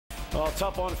Well,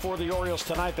 tough one for the Orioles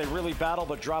tonight. They really battled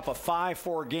but drop a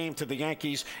 5-4 game to the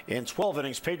Yankees in 12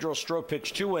 innings. Pedro Strop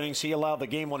pitched 2 innings. He allowed the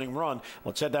game-winning run.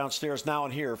 Let's head downstairs now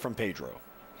and hear from Pedro.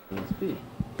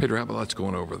 Pedro, how about let's go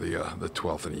on over the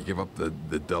 12th inning? You give up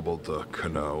the double to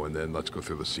Cano, and then let's go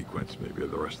through the sequence maybe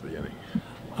of the rest of the inning.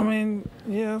 I mean,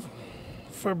 yeah,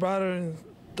 for a batter and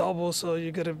double, so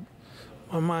you got to,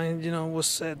 my mind, was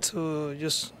set to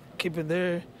just keep it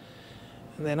there.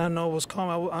 And then I know it was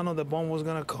coming. I know the bomb was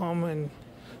gonna come, and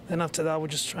then after that, we're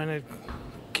just trying to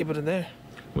keep it in there.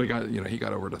 We got, he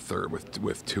got over to third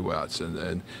with 2 outs, and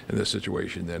in this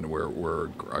situation then where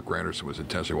Granderson was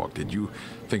intentionally walked. Did you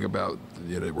think about,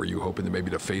 were you hoping to maybe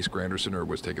to face Granderson, or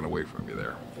was taken away from you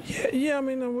there? Yeah. I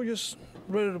mean, we're just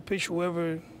ready to pitch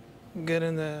whoever get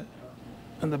in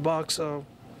the box. So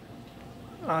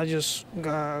I just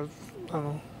got, I don't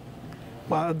know.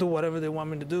 I'll do whatever they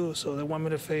want me to do. So they want me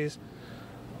to face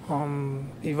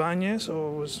Ibanez,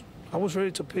 so I was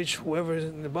ready to pitch whoever is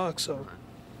in the box. So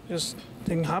just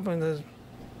thing happened.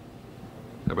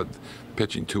 How about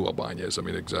pitching to Ibanez? I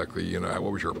mean, exactly. What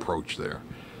was your approach there?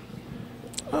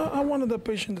 I wanted the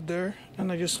pitch in the dirt, and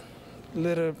I just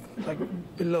let it like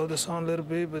below the sun a little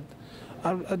bit. But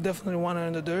I definitely wanted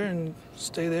in the dirt and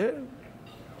stay there.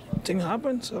 Thing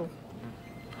happened, so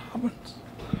happens.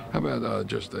 How about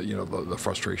just the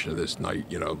frustration of this night,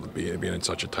 being in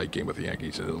such a tight game with the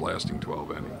Yankees and lasting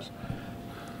 12 innings?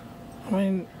 I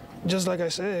mean, just like I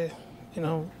said,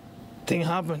 thing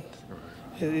happened.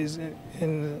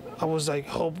 And I was like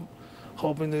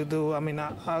hoping to do. I mean,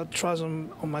 I trust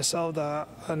on myself that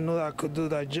I knew that I could do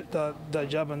that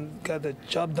job and get the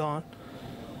job done.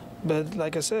 But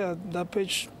like I said, that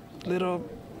pitch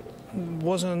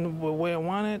wasn't the way I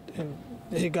wanted, and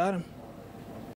he got him.